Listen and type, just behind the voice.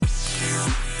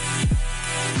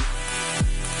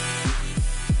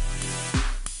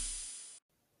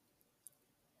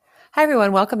Hi,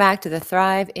 everyone. Welcome back to the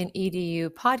Thrive in EDU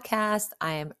podcast.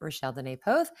 I am Rochelle Dene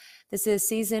Poth. This is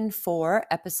season 4,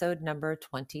 episode number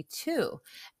 22.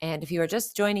 And if you are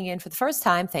just joining in for the first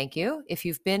time, thank you. If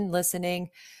you've been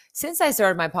listening since I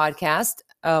started my podcast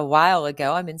a while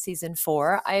ago, I'm in season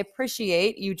 4. I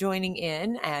appreciate you joining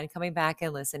in and coming back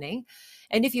and listening.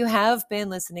 And if you have been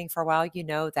listening for a while, you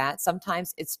know that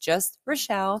sometimes it's just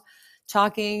Rochelle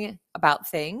talking about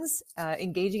things,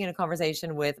 engaging in a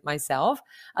conversation with myself.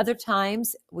 Other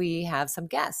times we have some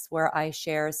guests where I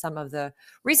share some of the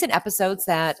recent episodes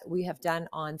that we have done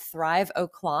on Thrive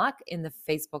O'Clock in the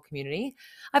Facebook community.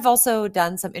 I've also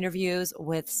done some interviews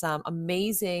with some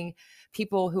amazing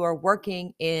people who are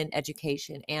working in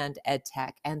education and ed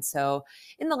tech. And so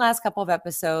in the last couple of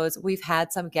episodes, we've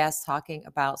had some guests talking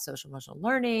about social emotional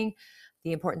learning,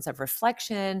 the importance of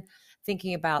reflection,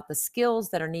 thinking about the skills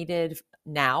that are needed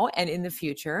now and in the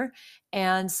future,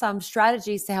 and some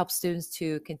strategies to help students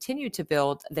to continue to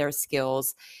build their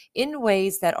skills in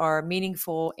ways that are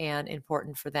meaningful and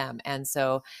important for them. And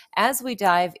so as we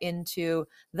dive into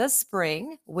the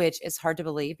spring, which is hard to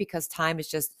believe because time is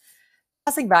just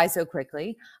passing by so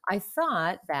quickly, I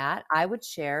thought that I would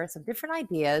share some different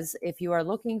ideas if you are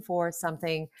looking for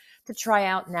something to try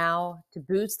out now to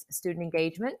boost student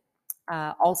engagement.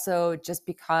 Also, just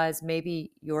because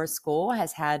maybe your school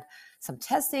has had some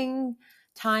testing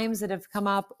times that have come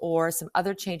up or some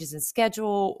other changes in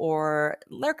schedule, or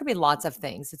there could be lots of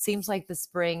things. It seems like the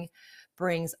spring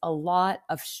brings a lot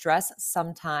of stress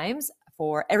sometimes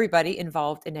for everybody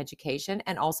involved in education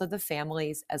and also the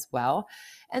families as well.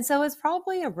 And so it's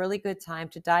probably a really good time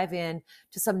to dive in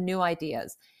to some new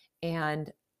ideas. And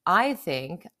I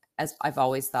think, as I've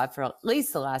always thought for at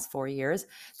least the last 4 years,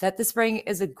 that the spring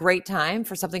is a great time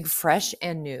for something fresh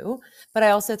and new. But I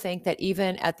also think that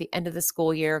even at the end of the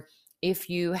school year, if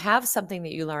you have something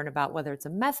that you learn about, whether it's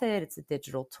a method, it's a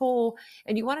digital tool,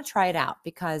 and you want to try it out,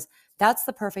 because that's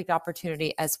the perfect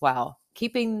opportunity as well.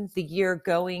 Keeping the year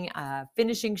going,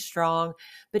 finishing strong,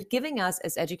 but giving us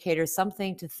as educators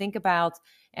something to think about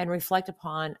and reflect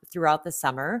upon throughout the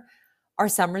summer. Our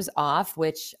summer's off,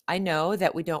 which I know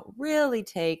that we don't really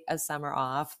take a summer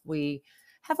off. We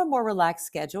have a more relaxed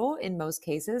schedule in most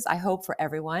cases. I hope for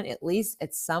everyone, at least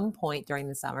at some point during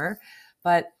the summer.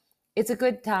 But it's a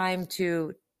good time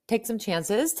to take some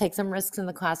chances, take some risks in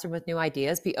the classroom with new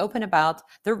ideas, be open about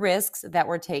the risks that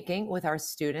we're taking with our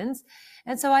students.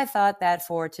 And so I thought that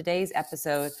for today's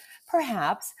episode,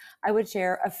 perhaps I would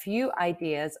share a few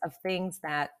ideas of things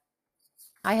that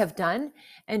I have done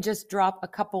and just drop a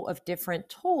couple of different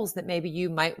tools that maybe you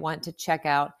might want to check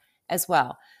out as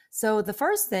well. So the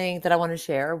first thing that I want to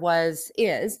share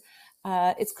is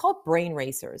it's called Brain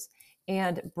Racers.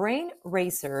 And Brain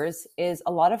Racers is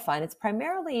a lot of fun. It's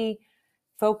primarily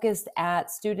focused at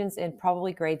students in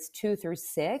probably grades 2 through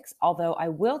 6, although I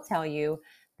will tell you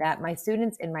that my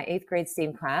students in my 8th grade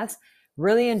STEAM class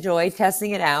really enjoy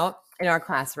testing it out in our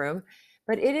classroom.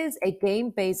 But it is a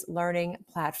game-based learning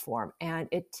platform, and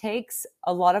it takes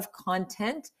a lot of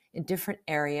content in different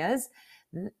areas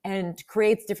and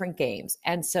creates different games.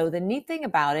 And so the neat thing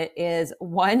about it is,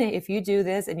 one, if you do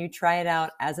this and you try it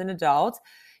out as an adult,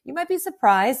 you might be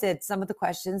surprised at some of the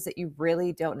questions that you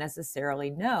really don't necessarily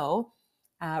know,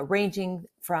 ranging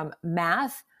from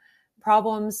math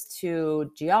problems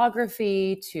to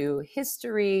geography to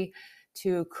history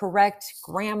to correct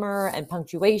grammar and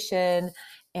punctuation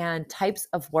and types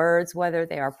of words, whether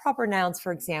they are proper nouns,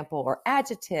 for example, or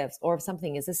adjectives, or if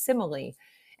something is a simile.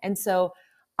 And so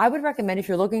I would recommend, if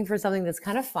you're looking for something that's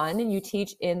kind of fun and you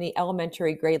teach in the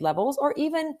elementary grade levels, or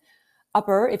even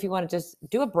upper, if you want to just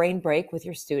do a brain break with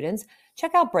your students,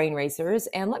 check out Brain Racers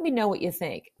and let me know what you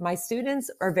think. My students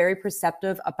are very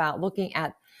perceptive about looking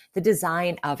at the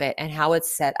design of it and how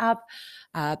it's set up,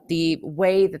 the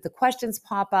way that the questions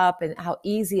pop up and how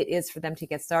easy it is for them to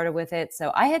get started with it.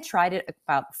 So I had tried it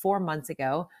about 4 months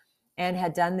ago and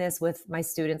had done this with my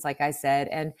students, like I said,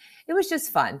 and it was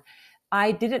just fun.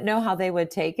 I didn't know how they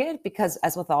would take it because,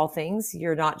 as with all things,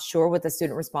 you're not sure what the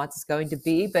student response is going to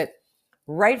be, but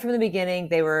right from the beginning,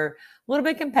 they were a little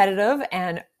bit competitive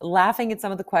and laughing at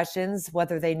some of the questions,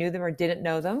 whether they knew them or didn't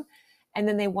know them. And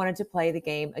then they wanted to play the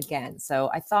game again. So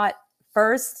I thought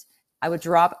first I would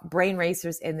drop Brain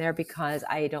Racers in there because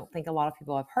I don't think a lot of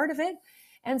people have heard of it.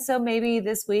 And so maybe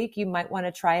this week you might want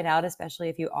to try it out, especially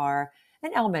if you are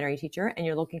an elementary teacher and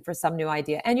you're looking for some new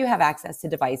idea and you have access to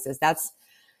devices. That's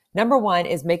number one,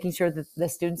 is making sure that the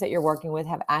students that you're working with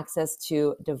have access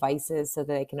to devices so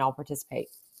that they can all participate.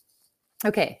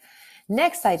 Okay,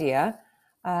 next idea.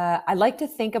 I like to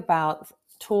think about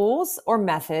tools or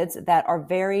methods that are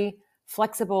very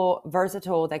flexible,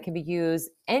 versatile, that can be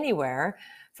used anywhere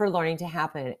for learning to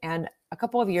happen. And a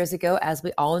couple of years ago, as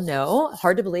we all know,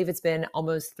 hard to believe it's been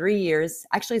almost 3 years.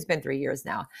 Actually, it's been 3 years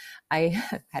now. I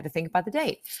had to think about the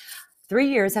date. 3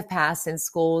 years have passed since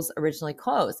schools originally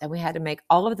closed, and we had to make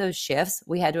all of those shifts.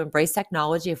 We had to embrace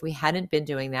technology if we hadn't been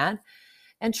doing that,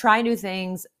 and try new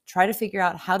things, try to figure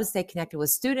out how to stay connected with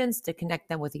students, to connect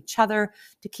them with each other,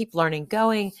 to keep learning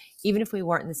going, even if we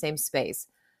weren't in the same space.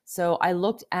 So I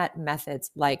looked at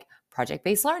methods like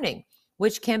project-based learning,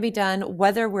 which can be done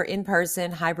whether we're in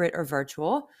person, hybrid, or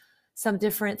virtual. Some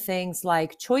different things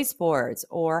like choice boards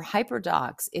or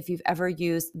hyperdocs, if you've ever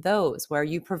used those, where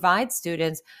you provide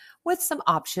students with some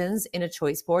options in a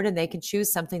choice board and they can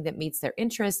choose something that meets their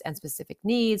interests and specific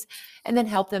needs, and then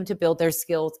help them to build their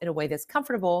skills in a way that's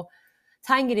comfortable,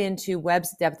 tying it into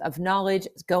Webb's depth of knowledge,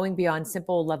 going beyond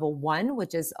simple level 1,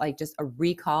 which is like just a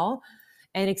recall,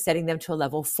 and extending them to a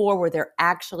level 4 where they're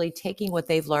actually taking what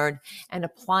they've learned and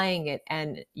applying it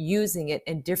and using it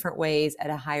in different ways at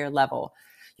a higher level.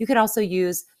 You could also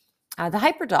use the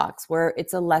hyperdocs, where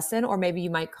it's a lesson, or maybe you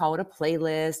might call it a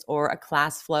playlist or a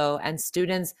class flow, and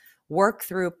students work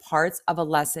through parts of a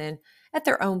lesson at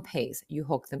their own pace. You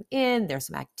hook them in, there's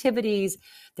some activities,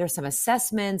 there's some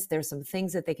assessments, there's some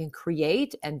things that they can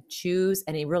create and choose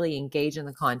and really engage in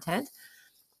the content.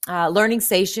 Learning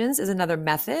stations is another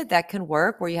method that can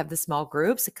work, where you have the small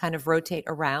groups that kind of rotate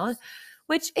around,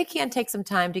 which it can take some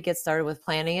time to get started with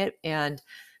planning it and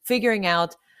figuring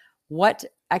out what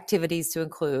activities to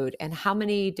include and how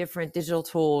many different digital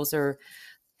tools, or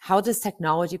how does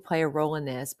technology play a role in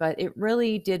this. But it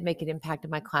really did make an impact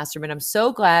in my classroom. And I'm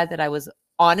so glad that I was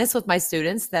honest with my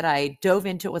students, that I dove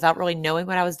into it without really knowing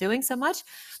what I was doing so much,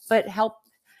 but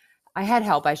I had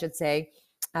help, I should say,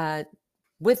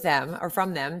 with them or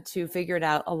from them to figure it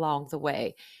out along the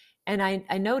way. And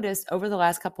I noticed over the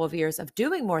last couple of years of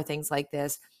doing more things like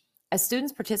this, as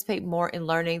students participate more in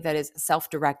learning that is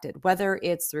self-directed, whether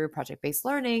it's through project-based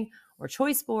learning or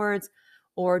choice boards,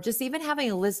 or just even having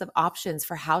a list of options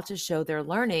for how to show their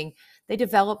learning, they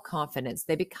develop confidence,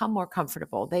 they become more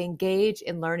comfortable, they engage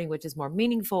in learning, which is more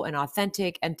meaningful and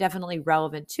authentic and definitely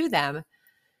relevant to them.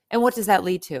 And what does that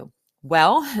lead to?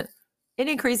 Well, it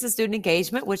increases student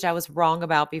engagement, which I was wrong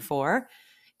about before.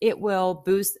 It will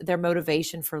boost their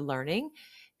motivation for learning,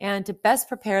 and to best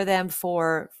prepare them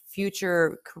for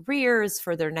future careers,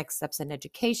 for their next steps in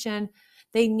education,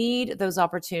 they need those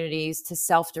opportunities to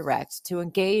self-direct, to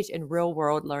engage in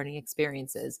real-world learning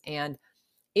experiences. And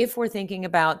if we're thinking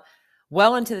about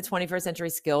well into the 21st century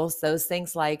skills, those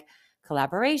things like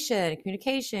collaboration,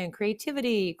 communication,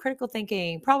 creativity, critical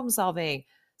thinking, problem solving,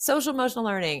 social emotional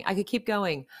learning, I could keep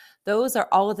going. Those are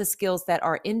all of the skills that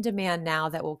are in demand now,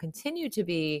 that will continue to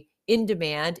be in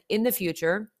demand in the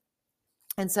future.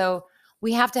 And so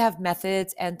we have to have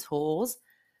methods and tools,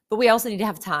 but we also need to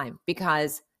have time,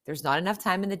 because there's not enough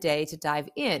time in the day to dive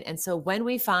in. And so when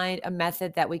we find a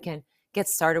method that we can get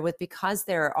started with because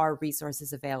there are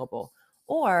resources available,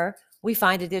 or we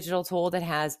find a digital tool that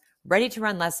has ready to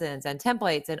run lessons and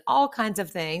templates and all kinds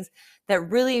of things, that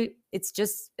really, it's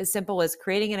just as simple as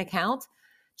creating an account,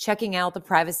 checking out the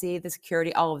privacy, the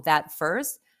security, all of that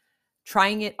first,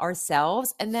 trying it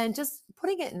ourselves, and then just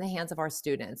putting it in the hands of our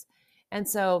students. And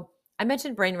so I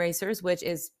mentioned Brain Racers, which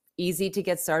is easy to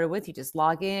get started with. You just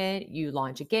log in, you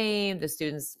launch a game, the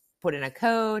students put in a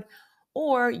code,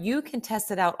 or you can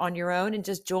test it out on your own and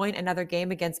just join another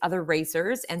game against other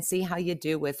racers and see how you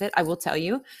do with it. I will tell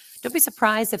you, don't be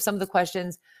surprised if some of the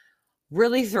questions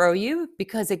really throw you,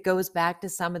 because it goes back to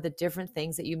some of the different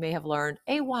things that you may have learned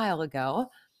a while ago.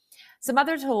 Some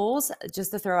other tools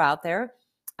just to throw out there,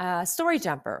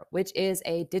 StoryJumper, which is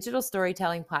a digital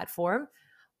storytelling platform.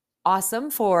 Awesome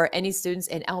for any students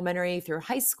in elementary through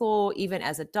high school, even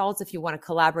as adults, if you want to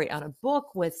collaborate on a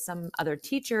book with some other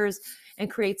teachers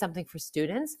and create something for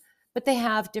students. But they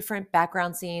have different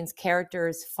background scenes,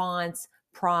 characters, fonts,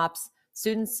 props.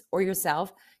 Students or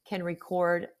yourself can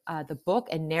record the book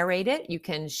and narrate it. You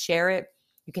can share it.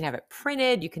 You can have it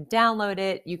printed. You can download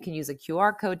it. You can use a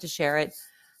QR code to share it.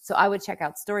 So I would check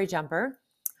out StoryJumper.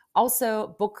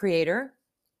 Also, Book Creator,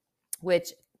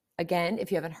 which, again,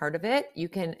 if you haven't heard of it, you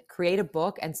can create a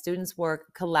book and students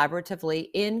work collaboratively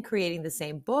in creating the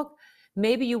same book.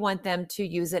 Maybe you want them to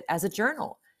use it as a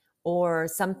journal or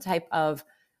some type of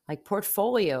like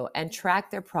portfolio and track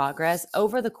their progress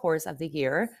over the course of the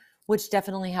year, which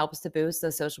definitely helps to boost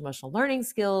those social emotional learning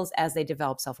skills as they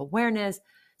develop self-awareness,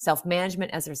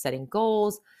 self-management as they're setting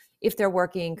goals. If they're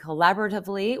working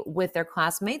collaboratively with their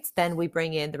classmates, then we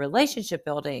bring in the relationship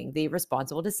building, the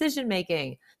responsible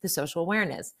decision-making, the social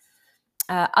awareness.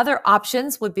 Other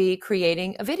options would be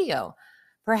creating a video.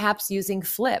 Perhaps using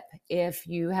Flip. If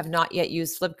you have not yet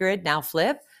used Flipgrid, now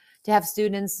Flip, to have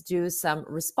students do some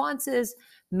responses,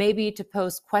 maybe to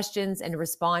post questions and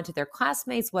respond to their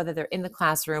classmates, whether they're in the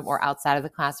classroom or outside of the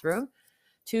classroom,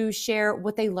 to share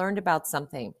what they learned about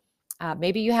something.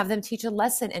 Maybe you have them teach a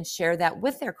lesson and share that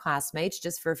with their classmates,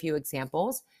 just for a few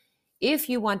examples. If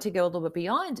you want to go a little bit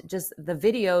beyond just the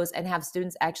videos and have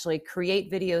students actually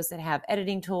create videos that have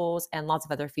editing tools and lots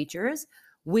of other features,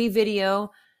 WeVideo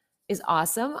is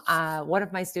awesome. One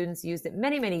of my students used it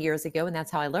many, many years ago, and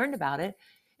that's how I learned about it.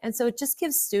 And so it just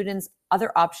gives students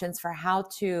other options for how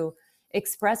to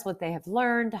express what they have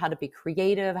learned, how to be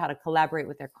creative, how to collaborate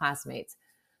with their classmates.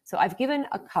 So I've given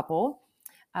a couple.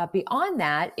 Beyond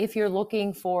that, if you're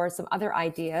looking for some other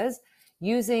ideas,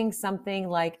 using something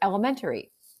like Elementary,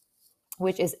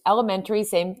 which is elementary,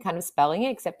 same kind of spelling,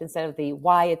 except instead of the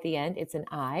Y at the end, it's an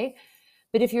I.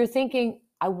 But if you're thinking,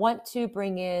 I want to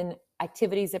bring in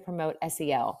activities that promote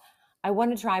SEL, I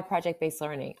want to try project-based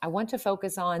learning, I want to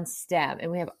focus on STEM,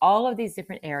 and we have all of these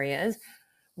different areas,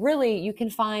 really you can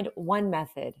find one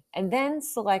method and then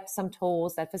select some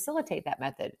tools that facilitate that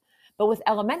method. But with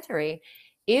Elementary,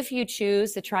 if you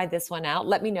choose to try this one out,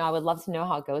 let me know. I would love to know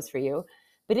how it goes for you.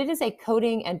 But it is a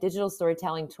coding and digital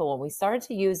storytelling tool. And we started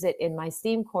to use it in my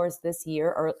STEAM course this year,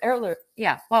 or earlier,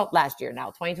 last year now,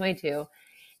 2022.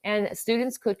 And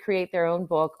students could create their own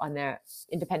book on their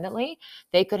independently.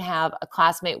 They could have a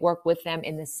classmate work with them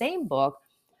in the same book,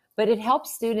 but it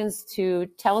helps students to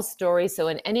tell a story. So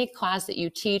in any class that you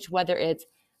teach, whether it's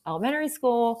elementary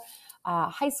school,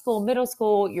 high school, middle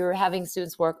school, you're having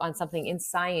students work on something in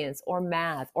science or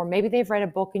math, or maybe they've read a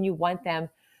book and you want them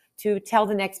to tell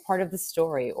the next part of the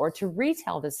story or to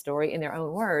retell the story in their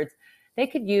own words, they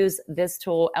could use this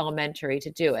tool, Elementary, to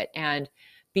do it. And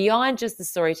beyond just the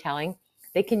storytelling,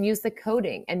 they can use the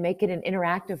coding and make it an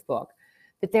interactive book.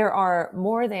 But there are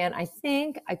more than, I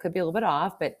think, I could be a little bit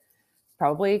off, but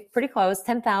probably pretty close,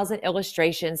 10,000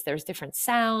 illustrations. There's different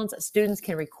sounds. Students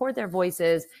can record their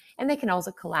voices, and they can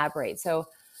also collaborate. So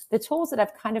the tools that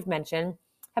I've kind of mentioned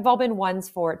have all been ones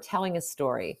for telling a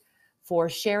story, for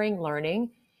sharing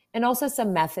learning, and also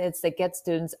some methods that get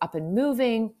students up and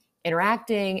moving,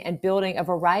 interacting, and building a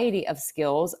variety of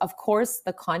skills. Of course,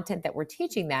 the content that we're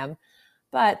teaching them,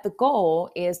 but the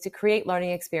goal is to create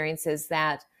learning experiences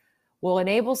that will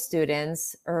enable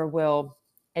students, or will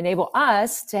enable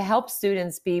us to help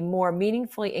students be more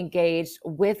meaningfully engaged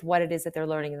with what it is that they're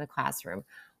learning in the classroom.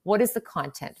 What is the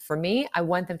content? For me, I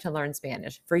want them to learn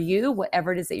Spanish. For you,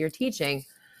 whatever it is that you're teaching.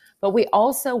 But we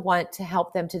also want to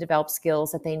help them to develop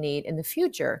skills that they need in the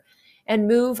future and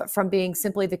move from being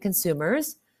simply the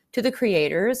consumers to the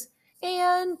creators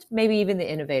and maybe even the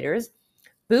innovators.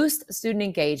 Boost student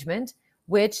engagement,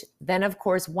 which then, of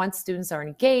course, once students are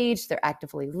engaged, they're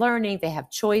actively learning, they have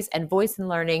choice and voice in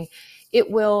learning, it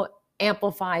will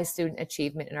amplify student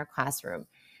achievement in our classroom.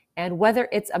 And whether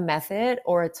it's a method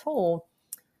or a tool,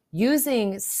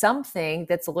 using something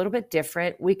that's a little bit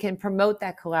different, we can promote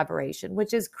that collaboration,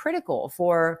 which is critical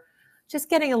for just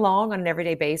getting along on an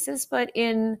everyday basis. But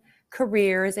in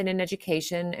careers and in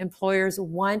education, employers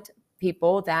want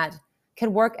people that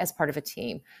can work as part of a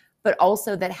team, but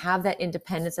also that have that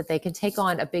independence, that they can take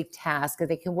on a big task, that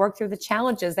they can work through the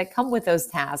challenges that come with those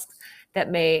tasks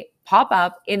that may pop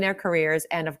up in their careers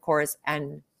and, of course,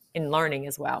 and in learning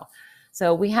as well.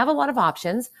 So we have a lot of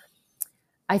options.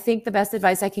 I think the best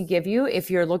advice I can give you if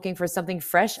you're looking for something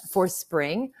fresh for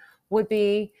spring would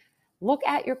be look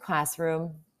at your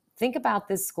classroom, think about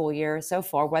this school year so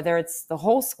far, whether it's the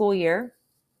whole school year,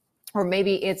 or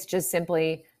maybe it's just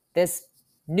simply this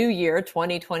new year,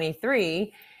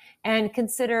 2023, and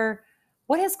consider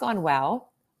what has gone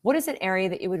well. What is an area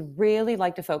that you would really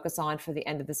like to focus on for the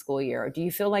end of the school year? Or do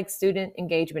you feel like student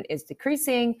engagement is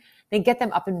decreasing? Then get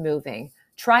them up and moving.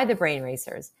 Try the brain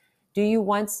racers. Do you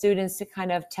want students to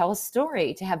kind of tell a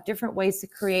story, to have different ways to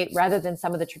create rather than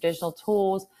some of the traditional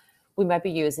tools we might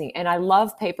be using? And I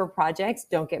love paper projects.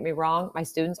 Don't get me wrong. My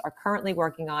students are currently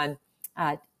working on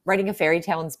writing a fairy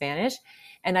tale in Spanish.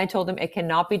 And I told them it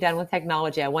cannot be done with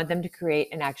technology. I want them to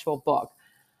create an actual book.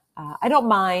 I don't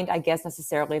mind, I guess,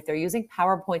 necessarily if they're using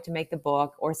PowerPoint to make the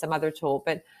book or some other tool,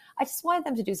 but I just wanted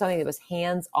them to do something that was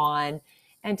hands-on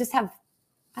and just have,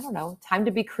 I don't know, time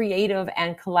to be creative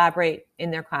and collaborate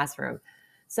in their classroom.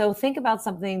 So think about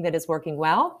something that is working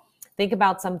well. Think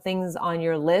about some things on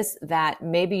your list that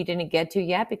maybe you didn't get to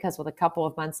yet because with a couple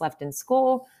of months left in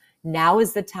school, now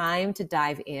is the time to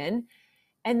dive in.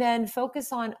 And then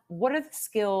focus on what are the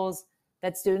skills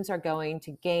that students are going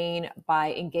to gain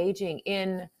by engaging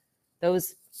in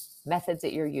those methods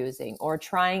that you're using or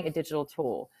trying a digital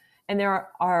tool.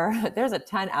 And there's a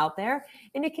ton out there.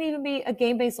 And it can even be a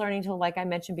game-based learning tool, like I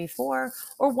mentioned before,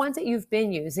 or ones that you've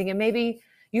been using and maybe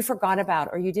you forgot about,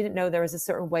 or you didn't know there was a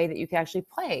certain way that you could actually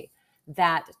play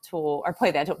that tool or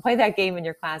play that game in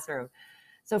your classroom.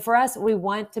 So for us, we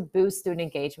want to boost student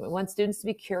engagement. We want students to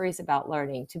be curious about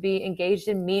learning, to be engaged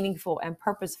in meaningful and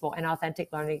purposeful and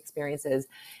authentic learning experiences,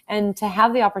 and to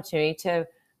have the opportunity to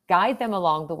guide them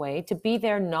along the way, to be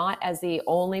there not as the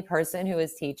only person who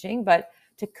is teaching, but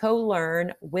to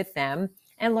co-learn with them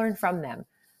and learn from them.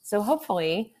 So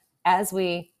hopefully, as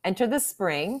we enter the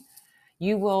spring,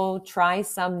 you will try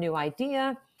some new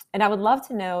idea. And I would love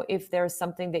to know if there's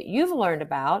something that you've learned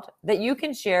about that you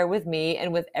can share with me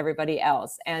and with everybody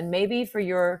else. And maybe for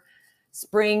your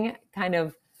spring kind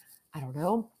of, I don't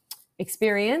know,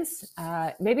 experience,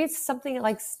 maybe it's something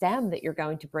like STEM that you're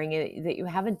going to bring in that you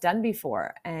haven't done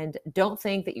before. And don't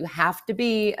think that you have to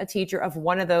be a teacher of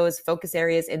one of those focus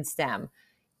areas in STEM.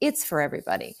 It's for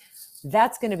everybody.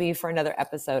 That's going to be for another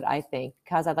episode, I think,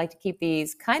 because I'd like to keep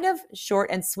these kind of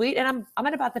short and sweet. And I'm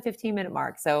at about the 15-minute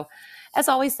mark. So as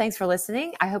always, thanks for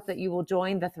listening. I hope that you will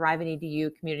join the Thrive in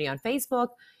EDU community on Facebook.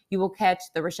 You will catch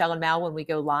the Rochelle and Mal when we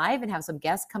go live and have some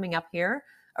guests coming up here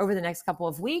over the next couple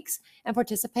of weeks and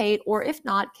participate. Or if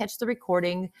not, catch the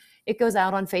recording. It goes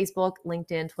out on Facebook,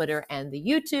 LinkedIn, Twitter, and the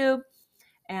YouTube.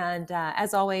 And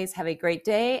as always, have a great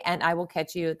day, and I will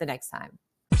catch you the next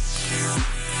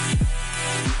time.